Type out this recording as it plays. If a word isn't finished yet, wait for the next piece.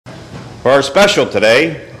For our special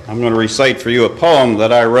today, I'm going to recite for you a poem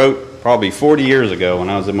that I wrote probably 40 years ago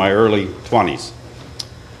when I was in my early 20s.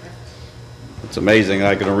 It's amazing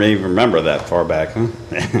I can even remember that far back, huh?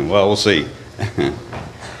 Well, we'll see.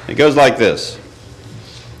 It goes like this.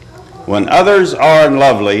 When others are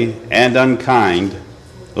unlovely and unkind,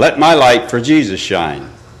 let my light for Jesus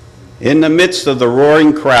shine. In the midst of the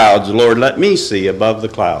roaring crowds, Lord, let me see above the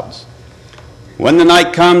clouds. When the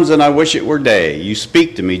night comes and I wish it were day, you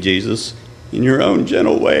speak to me, Jesus, in your own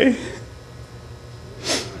gentle way.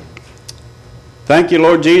 Thank you,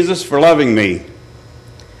 Lord Jesus, for loving me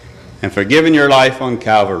and for giving your life on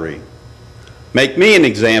Calvary. Make me an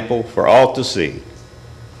example for all to see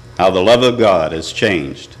how the love of God has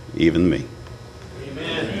changed even me.